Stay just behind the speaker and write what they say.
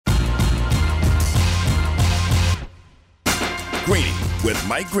Greeny with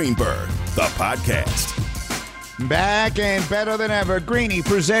Mike Greenberg, the podcast. Back and better than ever. Greeny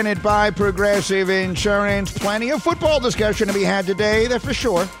presented by Progressive Insurance. Plenty of football discussion to be had today, that's for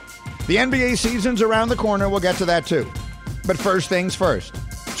sure. The NBA season's around the corner. We'll get to that too. But first things first.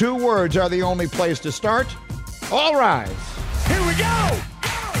 2 words are the only place to start. All rise. Here we go.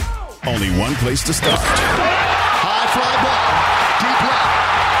 Only one place to start. High fly ball. Deep left.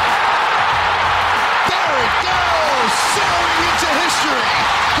 There it goes. Soaring into history.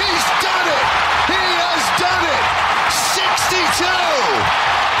 He's done it. He has done it. 62.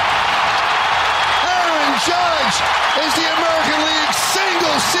 Aaron Judge is the American League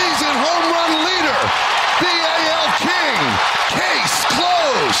single-season home run leader. The AL King. Case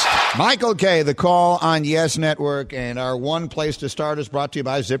closed. Michael Kay, the call on Yes Network, and our one place to start is brought to you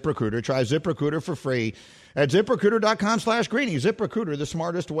by ZipRecruiter. Try ZipRecruiter for free at ZipRecruiter.com/Greeny. ZipRecruiter, the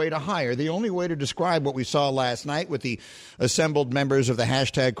smartest way to hire. The only way to describe what we saw last night with the assembled members of the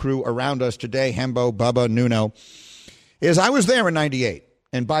hashtag crew around us today, Hembo, Bubba, Nuno, is I was there in 98.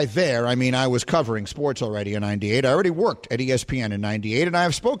 And by there, I mean I was covering sports already in 98. I already worked at ESPN in 98, and I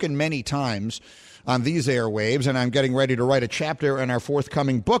have spoken many times on these airwaves, and I'm getting ready to write a chapter in our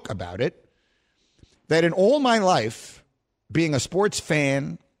forthcoming book about it, that in all my life, being a sports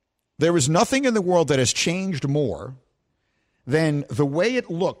fan, there is nothing in the world that has changed more than the way it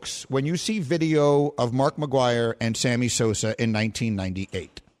looks when you see video of Mark McGwire and Sammy Sosa in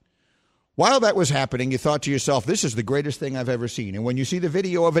 1998. While that was happening, you thought to yourself, this is the greatest thing I've ever seen. And when you see the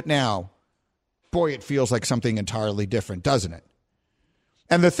video of it now, boy, it feels like something entirely different, doesn't it?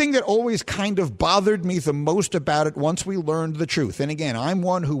 And the thing that always kind of bothered me the most about it once we learned the truth, and again, I'm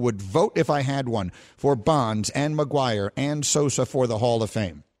one who would vote if I had one for Bonds and McGwire and Sosa for the Hall of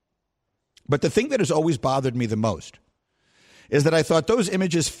Fame. But the thing that has always bothered me the most is that I thought those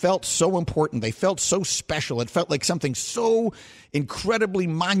images felt so important. They felt so special. It felt like something so incredibly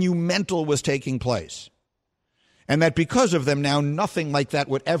monumental was taking place. And that because of them now, nothing like that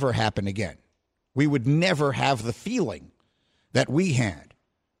would ever happen again. We would never have the feeling that we had,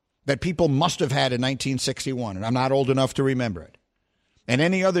 that people must have had in 1961, and I'm not old enough to remember it, and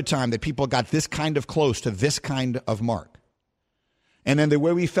any other time that people got this kind of close to this kind of mark. And then the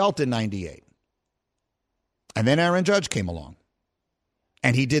way we felt in 98. And then Aaron Judge came along,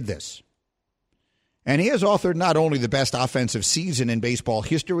 and he did this. And he has authored not only the best offensive season in baseball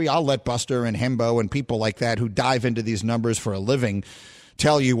history, I'll let Buster and Hembo and people like that who dive into these numbers for a living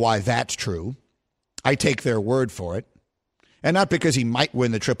tell you why that's true. I take their word for it. And not because he might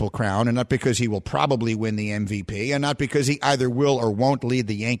win the Triple Crown, and not because he will probably win the MVP, and not because he either will or won't lead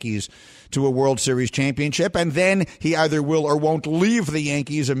the Yankees to a World Series championship, and then he either will or won't leave the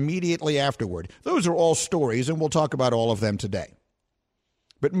Yankees immediately afterward. Those are all stories, and we'll talk about all of them today.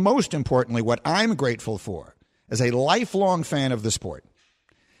 But most importantly, what I'm grateful for as a lifelong fan of the sport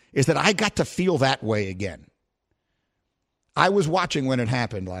is that I got to feel that way again. I was watching when it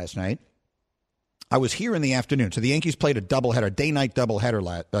happened last night. I was here in the afternoon. So the Yankees played a doubleheader, day-night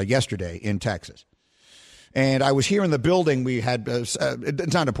doubleheader yesterday in Texas. And I was here in the building. We had, it's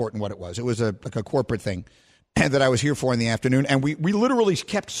not important what it was. It was like a corporate thing that I was here for in the afternoon. And we literally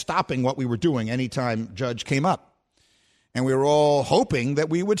kept stopping what we were doing anytime Judge came up. And we were all hoping that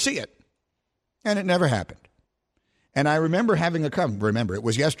we would see it. And it never happened. And I remember it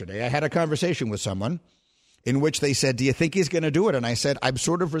was yesterday. I had a conversation with someone in which they said, do you think he's going to do it? And I said, I'm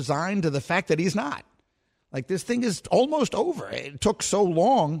sort of resigned to the fact that he's not. Like, this thing is almost over. It took so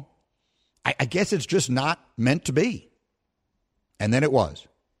long. I guess it's just not meant to be. And then it was.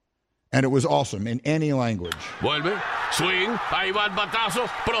 And it was awesome in any language. Vuelve, swing, ahí va el batazo,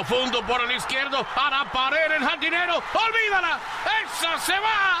 profundo por el izquierdo, a la pared, el jardinero, olvídala, esa se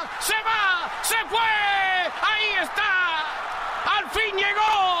va, se fue, ahí está. ¡Al fin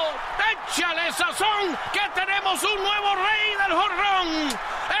llegó! ¡Échale sazón! ¡Que tenemos un nuevo rey del jonrón!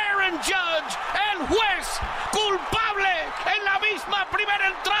 Aaron Judge, el juez, culpable en la misma primera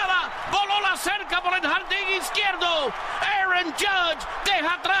entrada. Voló la cerca por el jardín izquierdo. Aaron Judge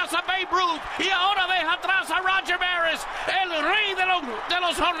deja atrás a Babe Ruth y ahora deja atrás a Roger Maris. El rey de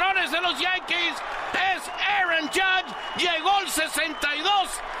los jonrones de los Yankees es Aaron Judge. Llegó el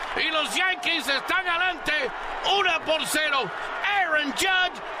 62 y los Yankees están adelante 1-0. Aaron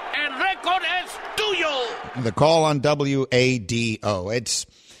Judge, el récord es tuyo. The call on WADO.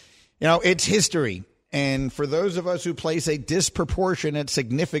 It's history. And for those of us who place a disproportionate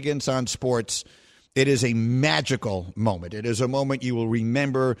significance on sports, it is a magical moment. It is a moment you will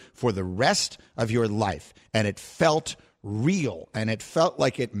remember for the rest of your life. And it felt real, and it felt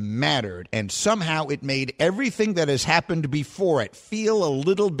like it mattered, and somehow it made everything that has happened before it feel a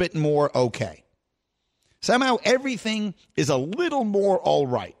little bit more okay. Somehow everything is a little more all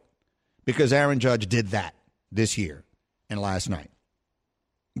right because Aaron Judge did that this year and last night.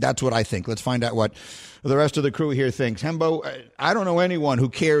 That's what I think. Let's find out what the rest of the crew here thinks. Hembo, I don't know anyone who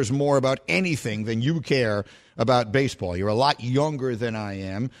cares more about anything than you care about baseball. You're a lot younger than I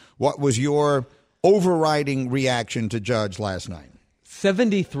am. What was your overriding reaction to Judge last night?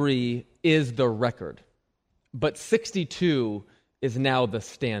 73 is the record, but 62 is now the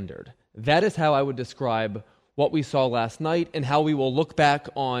standard. That is how I would describe what we saw last night and how we will look back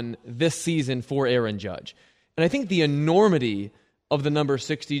on this season for Aaron Judge. And I think the enormity of the number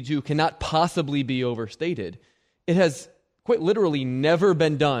 62 cannot possibly be overstated. It has quite literally never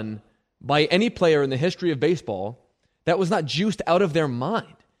been done by any player in the history of baseball that was not juiced out of their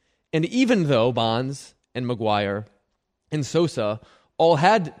mind. And even though Bonds and McGwire and Sosa all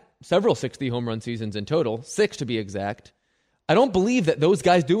had several 60 home run seasons in total, 6 to be exact, I don't believe that those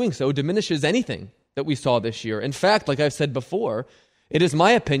guys doing so diminishes anything that we saw this year. In fact, like I've said before, it is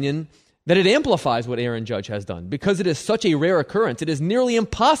my opinion that it amplifies what Aaron Judge has done because it is such a rare occurrence. It is nearly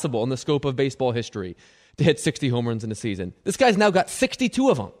impossible in the scope of baseball history to hit 60 home runs in a season. This guy's now got 62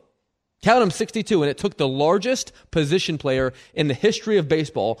 of them. Count them, 62, and it took the largest position player in the history of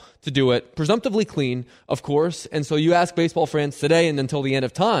baseball to do it, presumptively clean, of course. And so you ask baseball fans today and until the end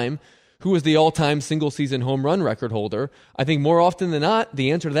of time, who is the all-time single-season home run record holder? I think more often than not, the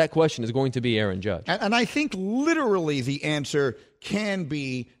answer to that question is going to be Aaron Judge. And I think literally the answer can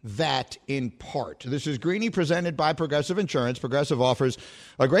be that in part. This is Greeny presented by Progressive Insurance. Progressive offers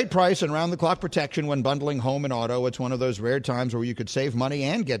a great price and round-the-clock protection when bundling home and auto. It's one of those rare times where you could save money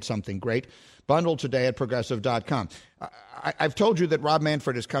and get something great. Bundle today at Progressive.com. I've told you that Rob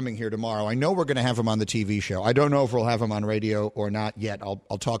Manfred is coming here tomorrow. I know we're going to have him on the TV show. I don't know if we'll have him on radio or not yet. I'll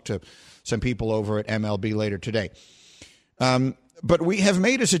talk to some people over at MLB later today. But we have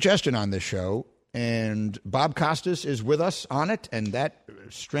made a suggestion on this show, and Bob Costas is with us on it, and that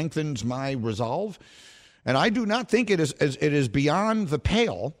strengthens my resolve. And I do not think it is beyond the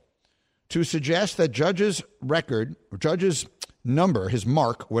pale to suggest that Judge's record, or Judge's number, his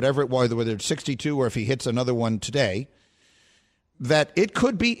mark, whatever it was, whether it's 62 or if he hits another one today, that it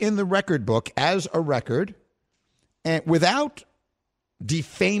could be in the record book as a record and without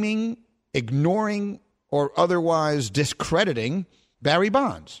defaming, ignoring, or otherwise discrediting Barry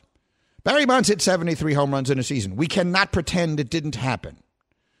Bonds. Barry Bonds hit 73 home runs in a season. We cannot pretend it didn't happen.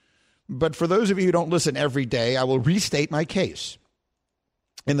 But for those of you who don't listen every day, I will restate my case.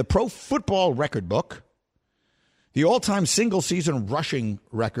 In the Pro Football Record Book, the all-time single-season rushing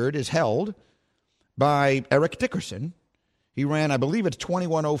record is held by Eric Dickerson. He ran, I believe it's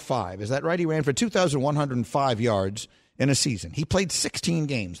 2105. Is that right? He ran for 2,105 yards in a season. He played 16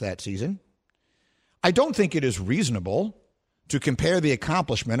 games that season. I don't think it is reasonable to compare the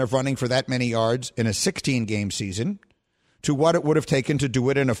accomplishment of running for that many yards in a 16-game season to what it would have taken to do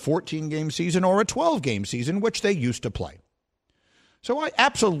it in a 14-game season or a 12-game season, which they used to play. So I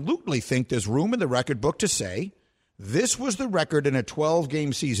absolutely think there's room in the record book to say this was the record in a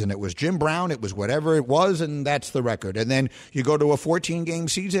 12-game season. It was Jim Brown, it was whatever it was, and that's the record. And then you go to a 14-game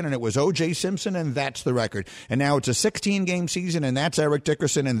season, and it was O.J. Simpson, and that's the record. And now it's a 16-game season, and that's Eric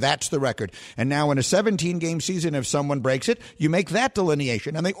Dickerson, and that's the record. And now in a 17-game season, if someone breaks it, you make that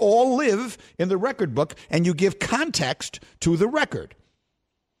delineation. And they all live in the record book, and you give context to the record.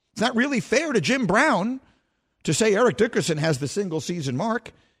 It's not really fair to Jim Brown to say Eric Dickerson has the single-season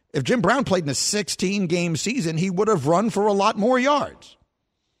mark. If Jim Brown played in a 16-game season, he would have run for a lot more yards.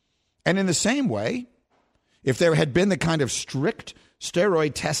 And in the same way, if there had been the kind of strict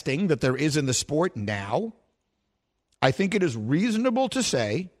steroid testing that there is in the sport now, I think it is reasonable to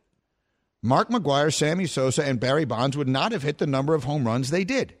say Mark McGwire, Sammy Sosa, and Barry Bonds would not have hit the number of home runs they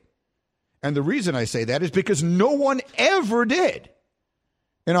did. And the reason I say that is because no one ever did.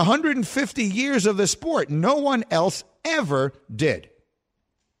 In 150 years of the sport, no one else ever did.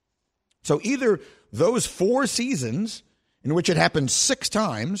 So either those 4 seasons in which it happened 6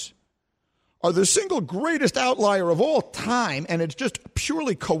 times are the single greatest outlier of all time, and it's just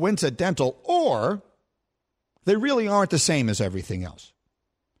purely coincidental, or they really aren't the same as everything else.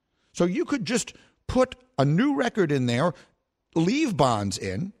 So you could just put a new record in there, leave Bonds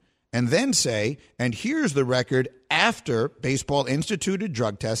in, and then say, and here's the record after baseball instituted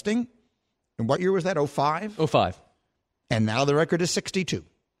drug testing. And what year was that, 05? 05. And now the record is 62.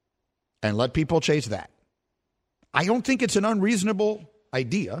 And let people chase that. I don't think it's an unreasonable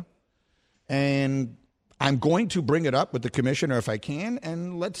idea. And I'm going to bring it up with the commissioner if I can,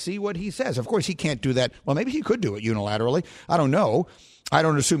 and let's see what he says. Of course, he can't do that. Well, maybe he could do it unilaterally. I don't know. I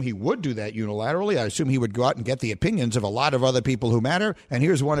don't assume he would do that unilaterally. I assume he would go out and get the opinions of a lot of other people who matter, and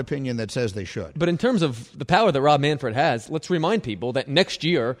here's one opinion that says they should. But in terms of the power that Rob Manfred has, let's remind people that next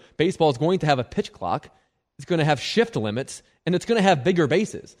year, baseball is going to have a pitch clock, it's going to have shift limits, and it's going to have bigger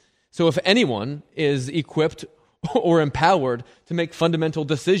bases. So if anyone is equipped or empowered to make fundamental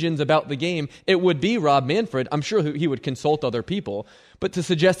decisions about the game, it would be Rob Manfred. I'm sure he would consult other people, but to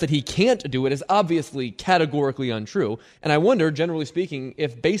suggest that he can't do it is obviously categorically untrue. And I wonder, generally speaking,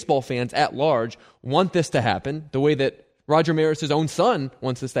 if baseball fans at large want this to happen the way that Roger Maris' own son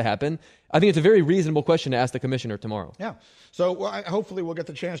wants this to happen. I think it's a very reasonable question to ask the commissioner tomorrow. Yeah. So hopefully we'll get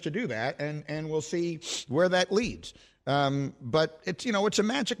the chance to do that, and we'll see where that leads. But it's a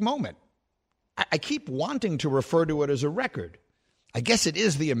magic moment. I keep wanting to refer to it as a record. I guess it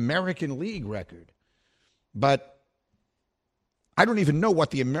is the American League record. But I don't even know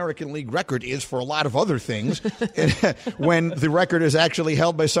what the American League record is for a lot of other things when the record is actually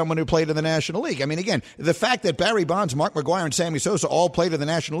held by someone who played in the National League. I mean, again, the fact that Barry Bonds, Mark McGwire, and Sammy Sosa all played in the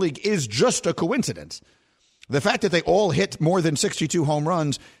National League is just a coincidence. The fact that they all hit more than 62 home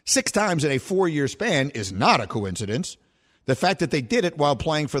runs 6 times in a 4-year span is not a coincidence. The fact that they did it while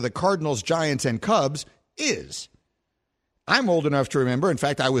playing for the Cardinals, Giants, and Cubs is. I'm old enough to remember. In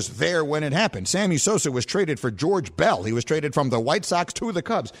fact, I was there when it happened. Sammy Sosa was traded for George Bell. He was traded from the White Sox to the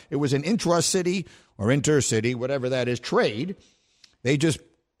Cubs. It was an intra-city or intercity, whatever that is, trade. They just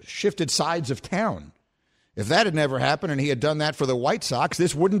shifted sides of town. If that had never happened and he had done that for the White Sox,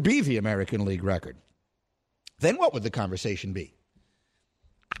 this wouldn't be the American League record. Then what would the conversation be?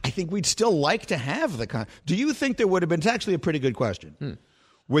 I think we'd still like to have the Do you think there would have been, it's actually a pretty good question,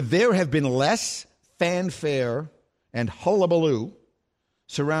 would there have been less fanfare and hullabaloo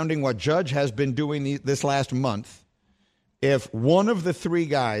surrounding what Judge has been doing this last month if one of the 3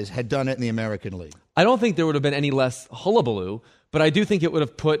 guys had done it in the American League? I don't think there would have been any less hullabaloo, but I do think it would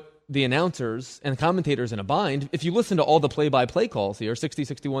have put the announcers and commentators in a bind. If you listen to all the play-by-play calls here, 60,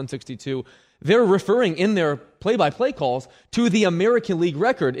 61, 62, they're referring in their play-by-play calls to the American League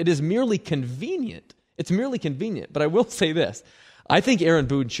record. It is merely convenient. It's merely convenient. But I will say this. I think Aaron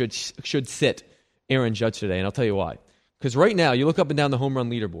Boone should sit Aaron Judge today, and I'll tell you why. Because right now, you look up and down the home run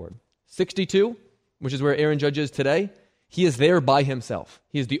leaderboard. 62, which is where Aaron Judge is today, he is there by himself.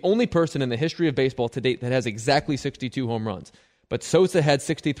 He is the only person in the history of baseball to date that has exactly 62 home runs. But Sosa had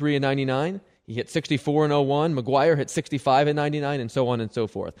 63 in 99. He hit 64 in 01. McGwire hit 65 in 99, and so on and so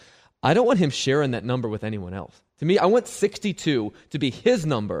forth. I don't want him sharing that number with anyone else. To me, I want 62 to be his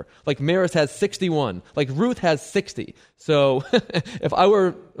number, like Maris has 61, like Ruth has 60. So if I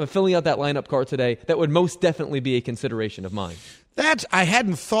were filling out that lineup card today, that would most definitely be a consideration of mine. I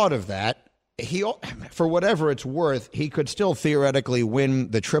hadn't thought of that. For whatever it's worth, he could still theoretically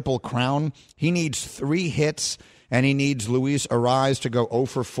win the Triple Crown. He needs 3 hits, and he needs Luis Arraez to go 0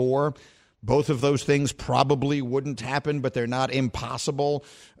 for 4. Both of those things probably wouldn't happen, but they're not impossible.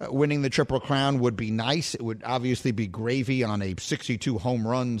 Winning the Triple Crown would be nice. It would obviously be gravy on a 62 home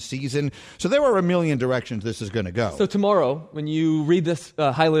run season. So there are a million directions this is going to go. So tomorrow, when you read this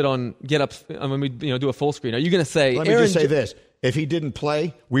highlight on Get Up, when we do a full screen, are you going to say... Let me just say this. If he didn't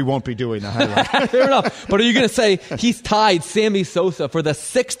play, we won't be doing the highlight. Fair enough. But are you going to say he's tied Sammy Sosa for the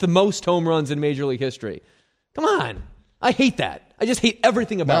 6th most home runs in Major League history? Come on. I hate that. I just hate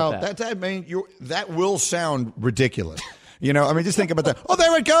everything about that. That will sound ridiculous. Just think about that. Oh,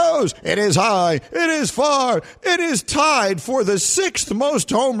 there it goes. It is high. It is far. It is tied for the 6th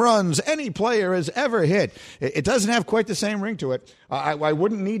most home runs any player has ever hit. It doesn't have quite the same ring to it. I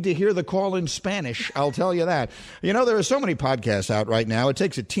wouldn't need to hear the call in Spanish, I'll tell you that. There are so many podcasts out right now. It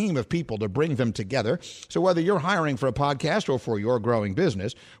takes a team of people to bring them together. So whether you're hiring for a podcast or for your growing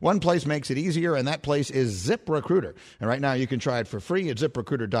business, one place makes it easier, and that place is ZipRecruiter. And right now you can try it for free at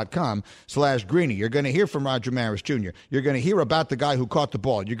ZipRecruiter.com/Greeny. You're going to hear from Roger Maris Jr. You're going to hear about the guy who caught the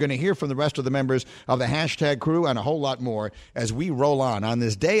ball. You're going to hear from the rest of the members of the hashtag crew and a whole lot more as we roll on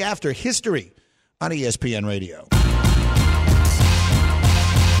this day after history on ESPN Radio.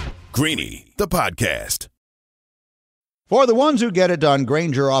 Greeny, the podcast. For the ones who get it done,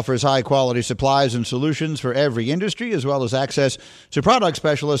 Grainger offers high-quality supplies and solutions for every industry, as well as access to product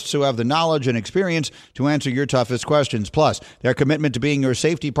specialists who have the knowledge and experience to answer your toughest questions. Plus, their commitment to being your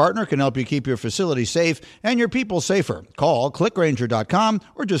safety partner can help you keep your facility safe and your people safer. Call, clickgrainger.com,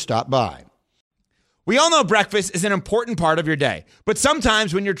 or just stop by. We all know breakfast is an important part of your day, but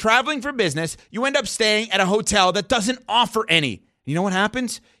sometimes when you're traveling for business, you end up staying at a hotel that doesn't offer any. You know what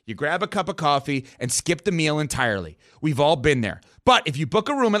happens? You grab a cup of coffee and skip the meal entirely. We've all been there. But if you book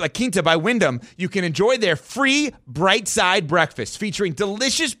a room at La Quinta by Wyndham, you can enjoy their free Bright Side breakfast featuring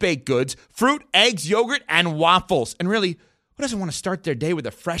delicious baked goods, fruit, eggs, yogurt, and waffles. And really, what Who doesn't want to start their day with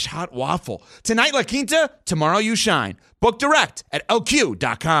a fresh, hot waffle? Tonight, La Quinta, tomorrow you shine. Book direct at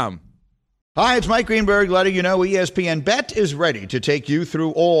LQ.com. Hi, it's Mike Greenberg letting you know ESPN Bet is ready to take you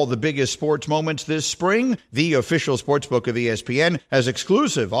through all the biggest sports moments this spring. The official sportsbook of ESPN has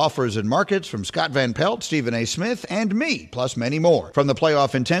exclusive offers and markets from Scott Van Pelt, Stephen A. Smith, and me, plus many more. From the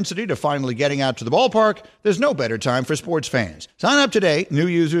playoff intensity to finally getting out to the ballpark, there's no better time for sports fans. Sign up today. New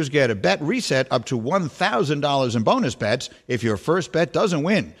users get a bet reset up to $1,000 in bonus bets if your first bet doesn't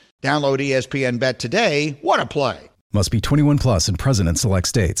win. Download ESPN Bet today. What a play. Must be 21 plus and present in select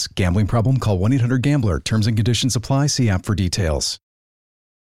states. Gambling problem? Call 1-800-GAMBLER. Terms and conditions apply. See app for details.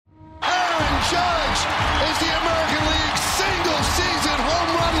 Aaron Judge is the American League single-season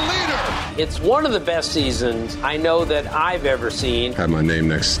home run leader. It's one of the best seasons I know that I've ever seen. Have my name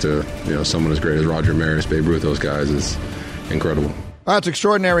next to someone as great as Roger Maris, Babe Ruth, those guys is incredible. Well, it's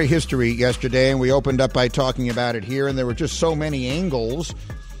extraordinary history yesterday, and we opened up by talking about it here, and there were just so many angles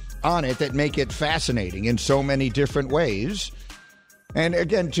on it that make it fascinating in so many different ways. And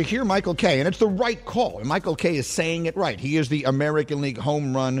again, to hear Michael Kay, and it's the right call, and Michael Kay is saying it right. He is the American League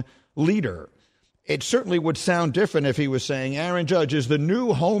home run leader. It certainly would sound different if he was saying Aaron Judge is the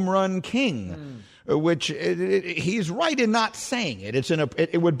new home run king, which he's right in not saying it.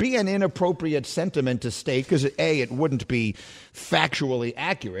 It would be an inappropriate sentiment to state because, A, it wouldn't be factually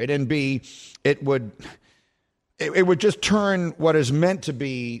accurate, and B, it would just turn what is meant to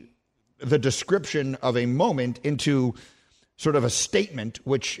be the description of a moment into sort of a statement,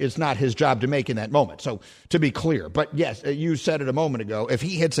 which is not his job to make in that moment. So to be clear, but yes, you said it a moment ago, if he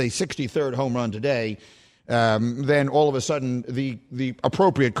hits a 63rd home run today, then all of a sudden the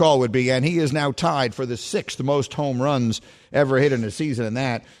appropriate call would be, and he is now tied for the 6th most home runs ever hit in a season, and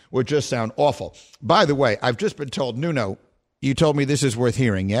that would just sound awful. By the way, I've just been told, Nuno, you told me this is worth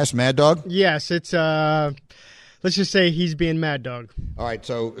hearing, yes, Mad Dog? Yes, it's let's just say he's being Mad Dog. All right,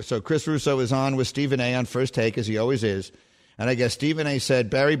 so Chris Russo is on with Stephen A. on First Take, as he always is. And I guess Stephen A.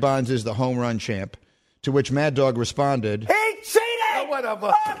 said Barry Bonds is the home run champ, to which Mad Dog responded, he cheated!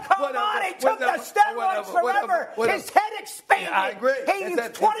 Whatever. Oh, come on, he took the steroids forever. His head expanded. Yeah, I agree. He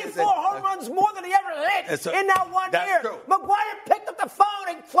used 24 home runs more than he ever hit in that 1 year. True. McGuire picked up the phone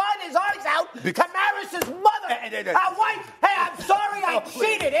and cried his eyes out to Maris's mother. Wife, hey, I'm sorry I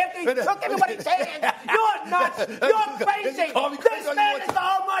cheated after he took everybody's hands. You're nuts. You're crazy. This man is the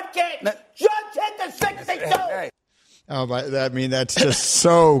home run king. Judge hit the 62. Oh, I mean, that's just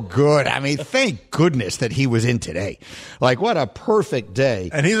so good. I mean, thank goodness that he was in today. Like, what a perfect day.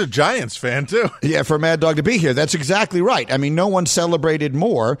 And he's a Giants fan, too. Yeah, for Mad Dog to be here. That's exactly right. I mean, no one celebrated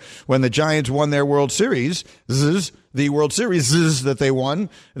more when the Giants won their World Series, the World Series that they won,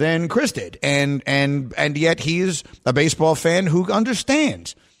 than Chris did. And yet he's a baseball fan who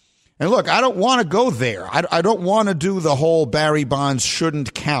understands. And look, I don't want to go there. I don't want to do the whole Barry Bonds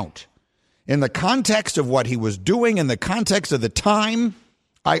shouldn't count. In the context of what he was doing, in the context of the time,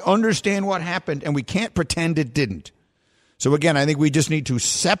 I understand what happened, and we can't pretend it didn't. So again, I think we just need to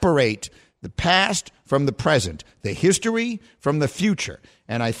separate the past from the present, the history from the future.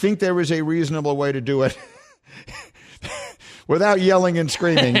 And I think there is a reasonable way to do it without yelling and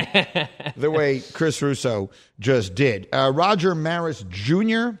screaming the way Chris Russo just did. Roger Maris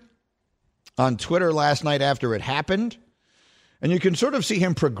Jr. on Twitter last night after it happened. And you can sort of see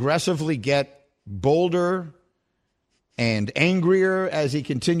him progressively get bolder and angrier as he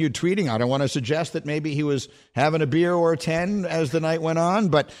continued tweeting. I don't want to suggest that maybe he was having a beer or 10 as the night went on.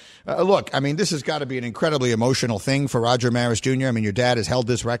 But look, I mean, this has got to be an incredibly emotional thing for Roger Maris Jr. I mean, your dad has held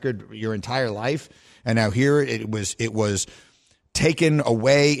this record your entire life. And now here it was taken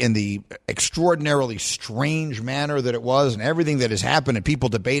away in the extraordinarily strange manner that it was, and everything that has happened and people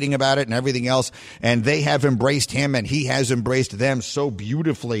debating about it and everything else. And they have embraced him and he has embraced them so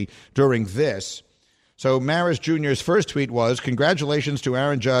beautifully during this. So Maris Jr.'s first tweet was, congratulations to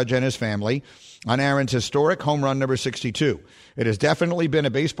Aaron Judge and his family on Aaron's historic home run number 62. It has definitely been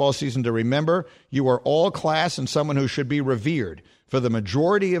a baseball season to remember. You are all class and someone who should be revered. For the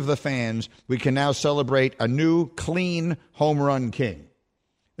majority of the fans, we can now celebrate a new, clean home run king.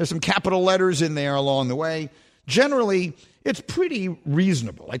 There's some capital letters in there along the way. Generally, it's pretty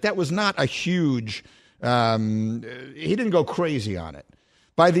reasonable. Like, that was not a huge, he didn't go crazy on it.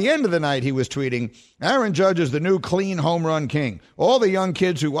 By the end of the night, he was tweeting, Aaron Judge is the new clean home run king. All the young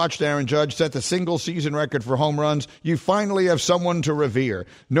kids who watched Aaron Judge set the single season record for home runs. You finally have someone to revere.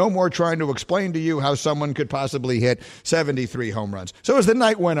 No more trying to explain to you how someone could possibly hit 73 home runs. So as the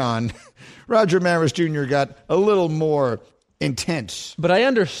night went on, Roger Maris Jr. got a little more intense. But I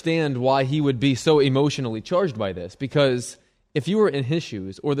understand why he would be so emotionally charged by this, because if you were in his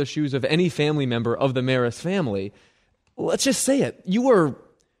shoes or the shoes of any family member of the Maris family, let's just say it. You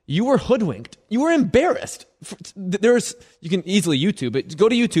were hoodwinked. You were embarrassed. You can easily YouTube it. Go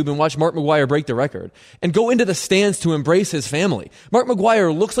to YouTube and watch Mark McGwire break the record, and go into the stands to embrace his family. Mark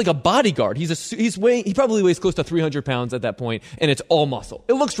McGwire looks like a bodyguard. He probably weighs close to 300 pounds at that point, and it's all muscle.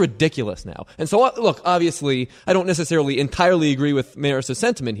 It looks ridiculous now. And so, look, obviously, I don't necessarily entirely agree with Maris'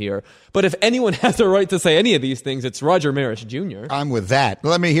 sentiment here, but if anyone has the right to say any of these things, it's Roger Maris Jr. I'm with that.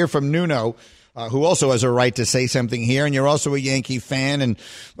 Let me hear from Nuno, who also has a right to say something here, and you're also a Yankee fan, and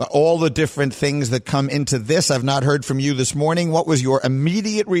all the different things that come into this. I've not heard from you this morning. What was your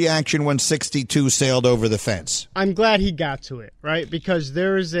immediate reaction when 62 sailed over the fence? I'm glad he got to it, right? Because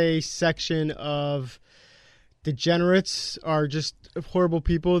there is a section of degenerates, are just horrible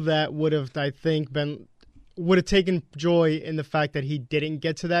people that would have, I think, would have taken joy in the fact that he didn't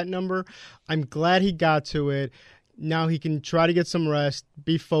get to that number. I'm glad he got to it. Now he can try to get some rest,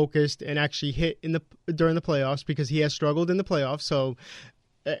 be focused, and actually hit during the playoffs, because he has struggled in the playoffs. So,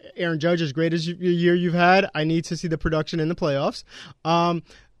 Aaron Judge, as great as your year you've had, I need to see the production in the playoffs.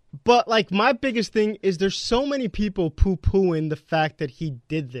 But, like, my biggest thing is there's so many people poo-pooing the fact that he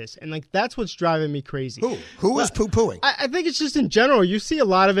did this. And, like, that's what's driving me crazy. Who is poo-pooing? I think it's just in general. You see a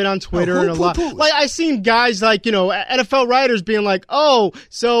lot of it on Twitter. And a lot. Like, I seen guys like, NFL writers being like, oh,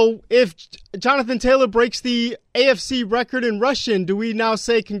 so if Jonathan Taylor breaks the AFC record in Russian, do we now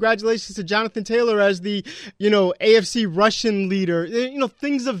say congratulations to Jonathan Taylor as the, AFC Russian leader?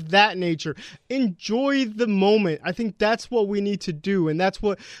 Things of that nature. Enjoy the moment. I think that's what we need to do. And that's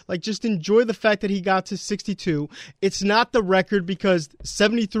what, just enjoy the fact that he got to 62. It's not the record, because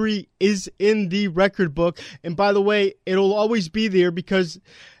 73 is in the record book. And by the way, it'll always be there, because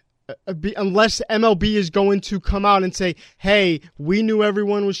unless MLB is going to come out and say, hey, we knew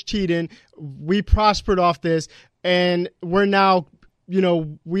everyone was cheating, we prospered off this, and we're now,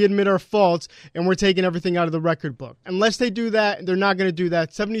 we admit our faults, and we're taking everything out of the record book. Unless they do that, they're not going to do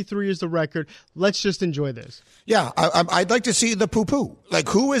that. 73 is the record. Let's just enjoy this. Yeah, I'd like to see the poo-poo. Like,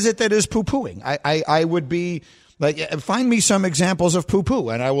 who is it that is poo-pooing? I would be... find me some examples of poo-poo,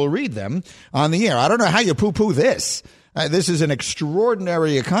 and I will read them on the air. I don't know how you poo-poo this. This is an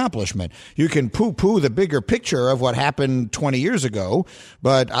extraordinary accomplishment. You can poo-poo the bigger picture of what happened 20 years ago,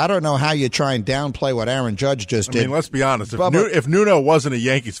 but I don't know how you try and downplay what Aaron Judge just did. I mean, let's be honest. If Nuno wasn't a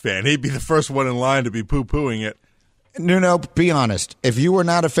Yankees fan, he'd be the first one in line to be poo-pooing it. Nuno, be honest. If you were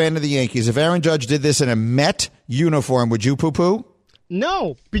not a fan of the Yankees, if Aaron Judge did this in a Met uniform, would you poo-poo?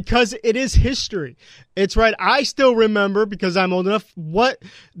 No, because it is history. It's right. I still remember, because I'm old enough, what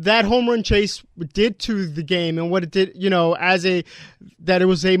that home run chase did to the game, and what it did, that it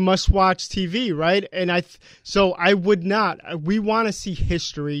was a must-watch TV, right? And so I would not. We want to see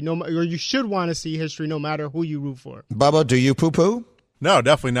history, or you should want to see history, no matter who you root for. Bubba, do you poo-poo? No,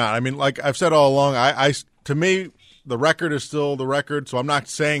 definitely not. I mean, like I've said all along, to me, the record is still the record, so I'm not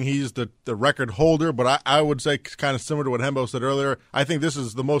saying he's the record holder, but I would say, kind of similar to what Hembo said earlier, I think this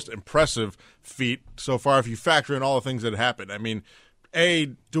is the most impressive feat so far if you factor in all the things that happened. I mean,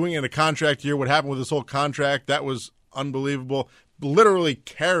 doing it in a contract year, what happened with this whole contract, that was unbelievable. Literally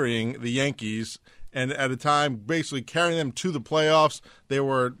carrying the Yankees, and at a time basically carrying them to the playoffs. They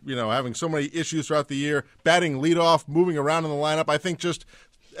were, having so many issues throughout the year, batting leadoff, moving around in the lineup. I think just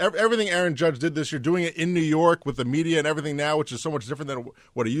everything Aaron Judge did this year, doing it in New York with the media and everything now, which is so much different than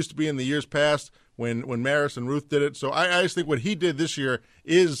what it used to be in the years past when Maris and Ruth did it. So I just think what he did this year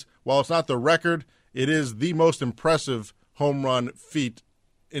is, while it's not the record, it is the most impressive home run feat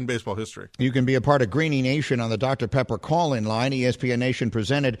in baseball history. You can be a part of Greeny Nation on the Dr. Pepper call-in line. ESPN Nation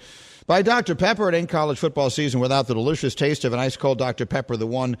presented by Dr. Pepper. It ain't college football season without the delicious taste of an ice-cold Dr. Pepper, the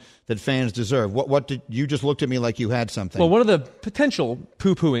one that fans deserve. What did you just looked at me like you had something? Well, one of the potential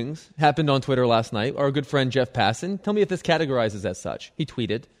poo-pooings happened on Twitter last night. Our good friend Jeff Passan, tell me if this categorizes as such. He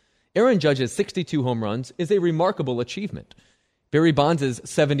tweeted, Aaron Judge's 62 home runs is a remarkable achievement. Barry Bonds'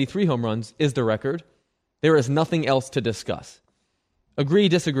 73 home runs is the record. There is nothing else to discuss. Agree,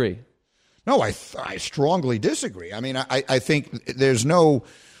 disagree? No, I strongly disagree. I mean, I think there's no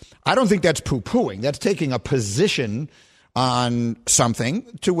 – I don't think that's poo-pooing. That's taking a position on something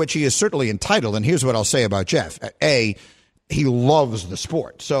to which he is certainly entitled. And here's what I'll say about Jeff. A, he loves the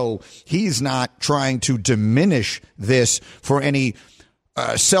sport. So he's not trying to diminish this for any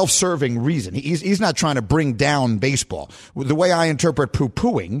self-serving reason. He's not trying to bring down baseball. The way I interpret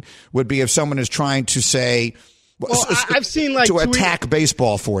poo-pooing would be if someone is trying to say – well, I've seen like to attack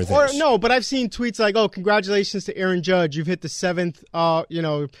baseball for this. Or no, but I've seen tweets like, "Oh, congratulations to Aaron Judge! You've hit the seventh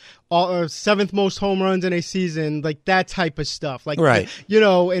most home runs in a season." Like that type of stuff, like right.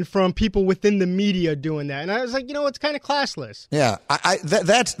 And from people within the media doing that, and I was like, it's kind of classless. Yeah,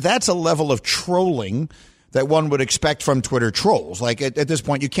 that's a level of trolling that one would expect from Twitter trolls. Like at this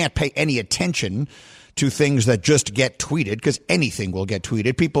point, you can't pay any attention to things that just get tweeted because anything will get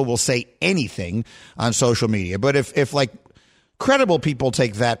tweeted. People will say anything on social media. But if like credible people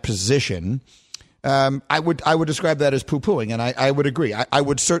take that position, I would describe that as poo-pooing, and I would agree. I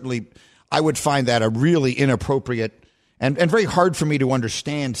would find that a really inappropriate and very hard for me to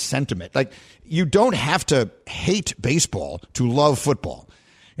understand sentiment. Like, you don't have to hate baseball to love football.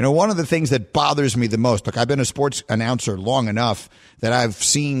 You know, one of the things that bothers me the most, look, I've been a sports announcer long enough that I've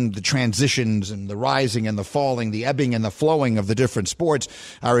seen the transitions and the rising and the falling, the ebbing and the flowing of the different sports.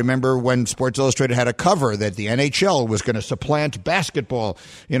 I remember when Sports Illustrated had a cover that the NHL was going to supplant basketball,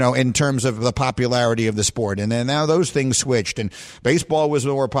 you know, in terms of the popularity of the sport. And then now those things switched and baseball was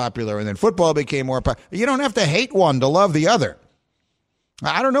more popular and then football became more popular. You don't have to hate one to love the other.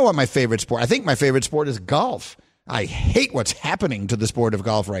 I don't know what my favorite sport. I think my favorite sport is golf. I hate what's happening to the sport of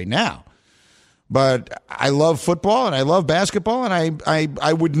golf right now. But I love football and I love basketball, and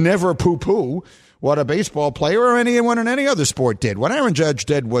I would never poo-poo what a baseball player or anyone in any other sport did. What Aaron Judge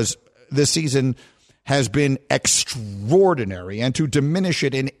did this season has been extraordinary, and to diminish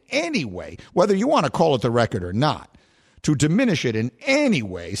it in any way, whether you want to call it the record or not, to diminish it in any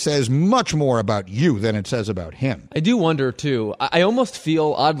way says much more about you than it says about him. I do wonder, too. I almost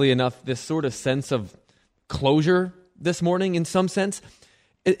feel, oddly enough, this sort of sense of closure this morning in some sense.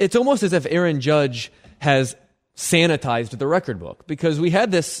 It's almost as if Aaron Judge has sanitized the record book, because we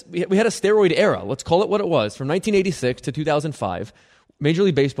had a steroid era, let's call it what it was, from 1986 to 2005. Major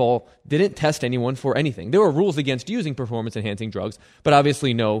League Baseball didn't test anyone for anything. There were rules against using performance-enhancing drugs, but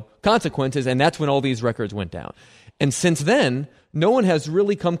obviously no consequences, and that's when all these records went down. And since then, no one has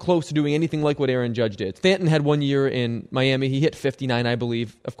really come close to doing anything like what Aaron Judge did. Stanton had 1 year in Miami. He hit 59, I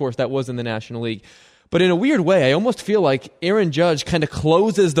believe. Of course, that was in the National League. But in a weird way, I almost feel like Aaron Judge kind of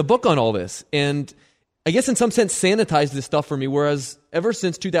closes the book on all this. And I guess in some sense sanitized this stuff for me, whereas ever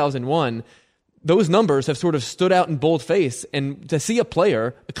since 2001, those numbers have sort of stood out in boldface. And to see a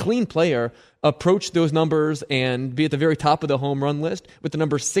clean player, approach those numbers and be at the very top of the home run list with the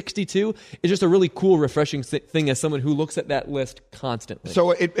number 62 is just a really cool, refreshing thing as someone who looks at that list constantly.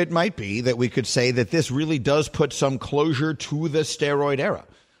 So it might be that we could say that this really does put some closure to the steroid era.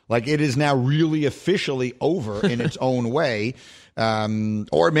 Like, it is now really officially over in its own way.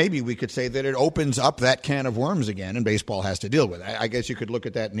 Or maybe we could say that it opens up that can of worms again and baseball has to deal with it. I guess you could look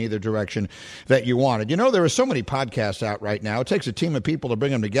at that in either direction that you wanted. You know, there are so many podcasts out right now. It takes a team of people to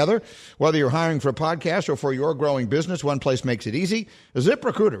bring them together. Whether you're hiring for a podcast or for your growing business, one place makes it easy.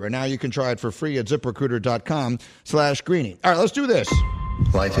 ZipRecruiter. And now you can try it for free at ZipRecruiter.com/Greeny. All right, let's do this.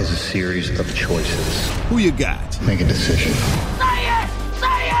 Life is a series of choices. Who you got? Make a decision.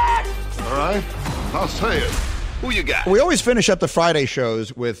 All right, I'll say it. Who you got? We always finish up the Friday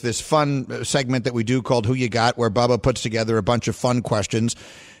shows with this fun segment that we do called Who You Got, where Bubba puts together a bunch of fun questions.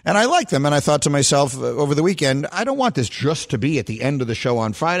 And I like them, and I thought to myself over the weekend, I don't want this just to be at the end of the show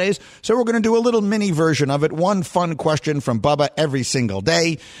on Fridays, so we're going to do a little mini version of it. One fun question from Bubba every single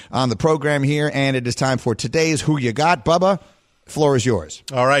day on the program here, and it is time for today's Who You Got. Bubba, floor is yours.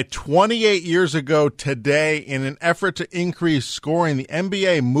 All right, 28 years ago today, in an effort to increase scoring, the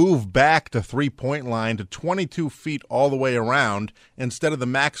NBA moved back the three-point line to 22 feet all the way around instead of the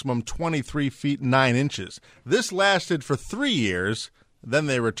maximum 23 feet 9 inches. This lasted for 3 years. Then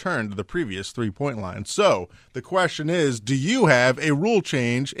they returned to the previous three-point line. So the question is, do you have a rule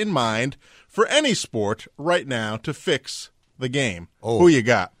change in mind for any sport right now to fix the game? Who you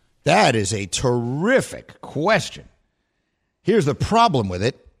got? That is a terrific question. Here's the problem with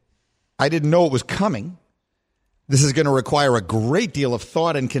it. I didn't know it was coming. This is going to require a great deal of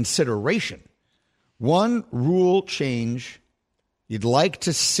thought and consideration. One rule change you'd like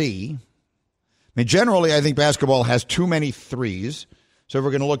to see. I mean, generally, I think basketball has too many threes. So if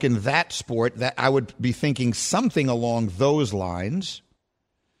we're going to look in that sport, that I would be thinking something along those lines.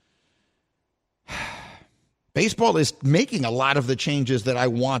 Baseball is making a lot of the changes that I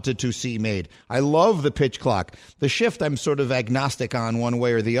wanted to see made. I love the pitch clock. The shift, I'm sort of agnostic on one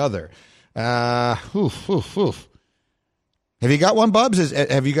way or the other. Have you got one, Bubs?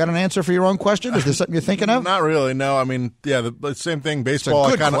 Have you got an answer for your own question? Is this something you're thinking of? Not really, no. I mean, yeah, the same thing. Baseball,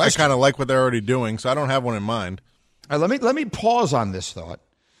 I kind of like what they're already doing, so I don't have one in mind. All right, let me pause on this thought.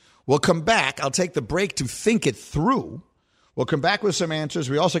 We'll come back. I'll take the break to think it through. We'll come back with some answers.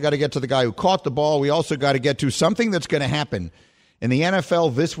 We also got to get to the guy who caught the ball. We also got to get to something that's going to happen in the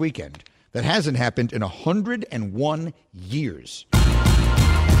NFL this weekend that hasn't happened in 101 years.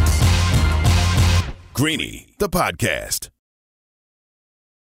 Greeny, the podcast.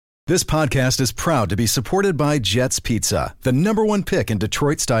 This podcast is proud to be supported by Jets Pizza, the #1 pick in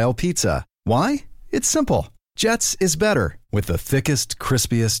Detroit-style pizza. Why? It's simple. Jets is better. With the thickest,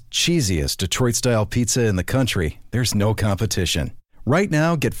 crispiest, cheesiest Detroit-style pizza in the country, there's no competition. Right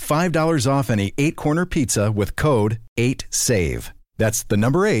now, get $5 off any 8-corner pizza with code 8SAVE. That's the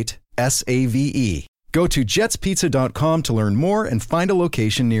number 8, S-A-V-E. Go to jetspizza.com to learn more and find a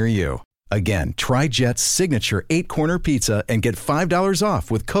location near you. Again, try Jet's signature 8-corner pizza and get $5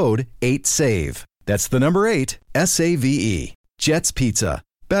 off with code 8SAVE. That's the number 8, S-A-V-E. Jet's Pizza.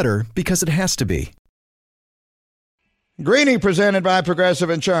 Better because it has to be. Greeny presented by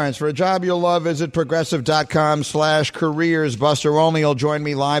Progressive Insurance. For a job you'll love, visit progressive.com/careers. Buster Olney will join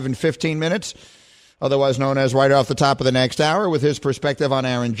me live in 15 minutes, otherwise known as right off the top of the next hour, with his perspective on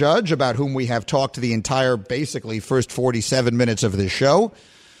Aaron Judge, about whom we have talked the entire, basically, first 47 minutes of this show.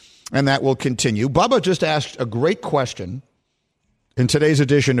 And that will continue. Bubba just asked a great question in today's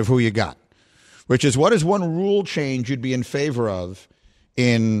edition of Who You Got, which is, what is one rule change you'd be in favor of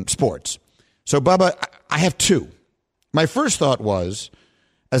in sports? So, Bubba, I have two. My first thought was,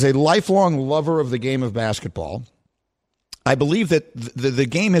 as a lifelong lover of the game of basketball, I believe that the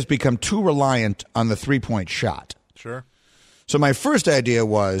game has become too reliant on the three-point shot. Sure. So my first idea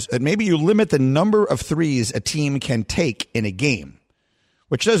was that maybe you limit the number of threes a team can take in a game,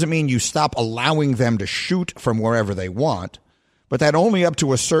 which doesn't mean you stop allowing them to shoot from wherever they want, but that only up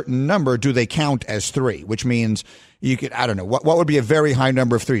to a certain number do they count as three, which means you could, I don't know, what would be a very high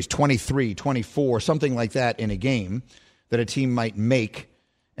number of threes, 23, 24, something like that in a game that a team might make.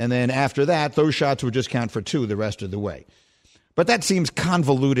 And then after that, those shots would just count for two the rest of the way. But that seems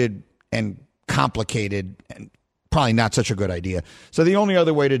convoluted and complicated and probably not such a good idea. So the only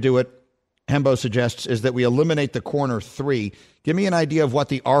other way to do it, Hembo suggests, is that we eliminate the corner three. Give me an idea of what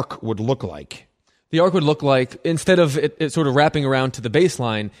the arc would look like. The arc would look like, instead of it sort of wrapping around to the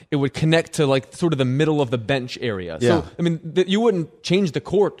baseline, it would connect to like sort of the middle of the bench area. Yeah. So, I mean, you wouldn't change the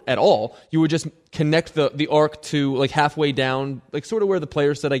court at all. You would just connect the arc to like halfway down, like sort of where the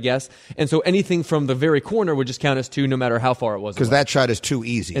players sit, I guess. And so anything from the very corner would just count as two no matter how far it was. Because that shot is too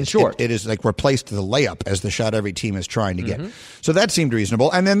easy. And short. It is like replaced the layup as the shot every team is trying to get. So that seemed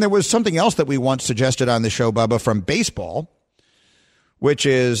reasonable. And then there was something else that we once suggested on the show, Bubba, from baseball, which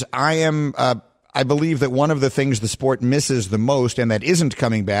is I believe that one of the things the sport misses the most, and that isn't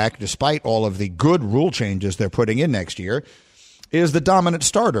coming back despite all of the good rule changes they're putting in next year, is the dominant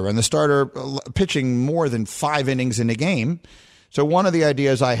starter, and the starter pitching more than 5 innings in a game. So one of the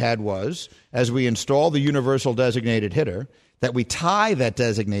ideas I had was, as we install the universal designated hitter, that we tie that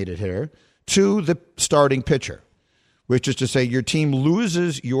designated hitter to the starting pitcher, which is to say your team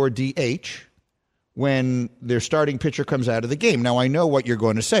loses your DH when their starting pitcher comes out of the game. Now, I know what you're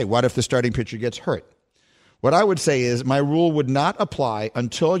going to say. What if the starting pitcher gets hurt? What I would say is my rule would not apply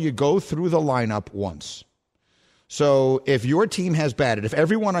until you go through the lineup once. So if your team has batted, if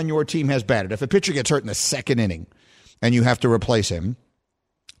everyone on your team has batted, if a pitcher gets hurt in the second inning and you have to replace him,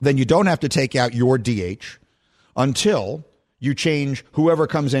 then you don't have to take out your DH until you change whoever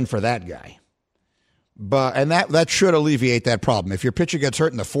comes in for that guy. And that should alleviate that problem. If your pitcher gets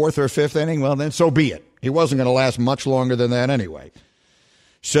hurt in the 4th or 5th inning, well, then so be it. He wasn't going to last much longer than that anyway.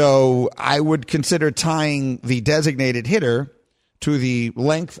 So I would consider tying the designated hitter to the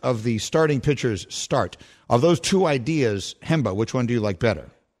length of the starting pitcher's start. Of those two ideas, Hembo, which one do you like better?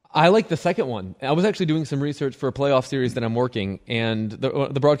 I like the second one. I was actually doing some research for a playoff series that I'm working, and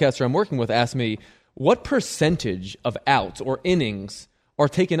the broadcaster I'm working with asked me, what percentage of outs or innings are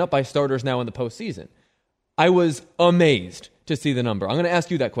taken up by starters now in the postseason? I was amazed to see the number. I'm going to ask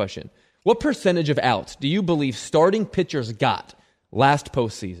you that question. What percentage of outs do you believe starting pitchers got last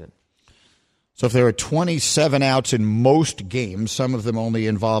postseason? So if there are 27 outs in most games, some of them only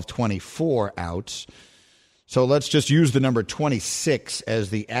involve 24 outs. So let's just use the number 26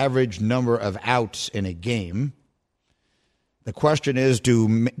 as the average number of outs in a game. The question is,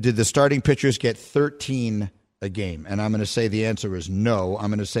 did the starting pitchers get 13 a game? And I'm going to say the answer is no. I'm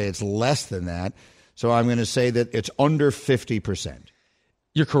going to say it's less than that. So I'm going to say that it's under 50%.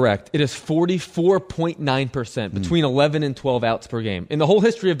 You're correct. It is 44.9%, between 11 and 12 outs per game. In the whole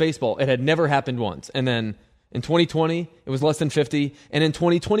history of baseball, it had never happened once. And then in 2020, it was less than 50. And in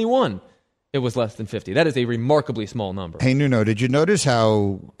 2021, it was less than 50. That is a remarkably small number. Hey, Nuno, did you notice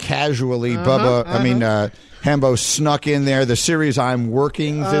how casually Hembo snuck in there the series I'm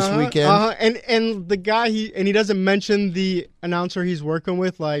working this weekend? And the guy, he doesn't mention the announcer he's working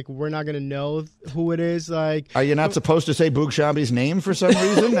with, like, we're not going to know who it is? Like, are you not supposed to say Boogshambi's name for some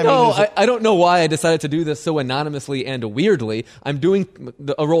reason? I don't know why I decided to do this so anonymously and weirdly. I'm doing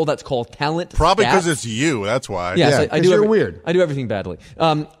a role that's called Talent Probably Stats. because it's you. That's why. Yes, I do. You're weird. I do everything badly.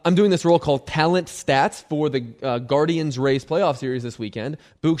 I'm doing this role called Talent Stats for the Guardians Rays playoff series this weekend.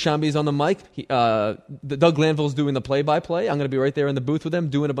 Boogshambi's on the mic. Doug Glanville's doing the play-by-play. I'm going to be right there in the booth with him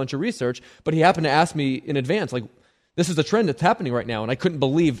doing a bunch of research. But he happened to ask me in advance, like, this is a trend that's happening right now, and I couldn't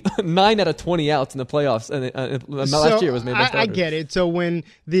believe 9 out of 20 outs in the playoffs. And last year was made by starters. I get it. So when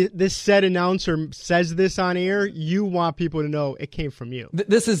this said announcer says this on air, you want people to know it came from you.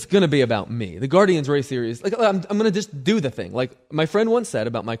 This is going to be about me. The Guardians Race series. Like, I'm going to just do the thing. Like my friend once said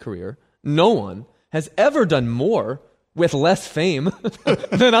about my career, no one has ever done more with less fame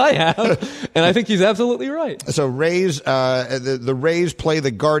than I have, and I think he's absolutely right. So Rays, the Rays play the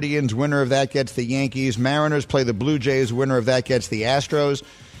Guardians. Winner of that gets the Yankees. Mariners play the Blue Jays. Winner of that gets the Astros.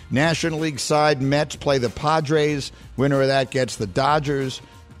 National League side, Mets play the Padres. Winner of that gets the Dodgers.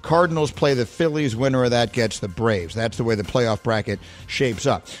 Cardinals play the Phillies. Winner of that gets the Braves. That's the way the playoff bracket shapes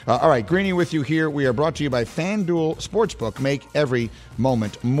up. All right, Greeny with you here. We are brought to you by FanDuel Sportsbook. Make every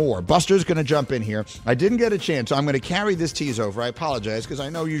moment more. Buster's going to jump in here. I didn't get a chance, so I'm going to carry this tease over. I apologize because I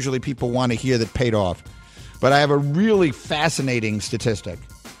know usually people want to hear that paid off. But I have a really fascinating statistic.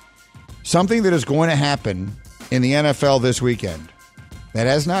 Something that is going to happen in the NFL this weekend that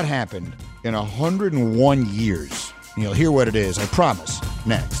has not happened in 101 years. You'll hear what it is, I promise,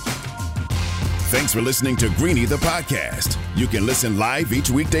 next. Thanks for listening to Greeny the podcast. You can listen live each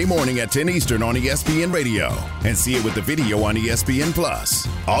weekday morning at 10 Eastern on ESPN Radio and see it with the video on ESPN Plus.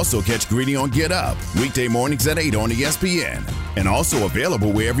 Also catch Greeny on Get Up weekday mornings at 8 on ESPN and also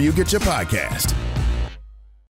available wherever you get your podcast.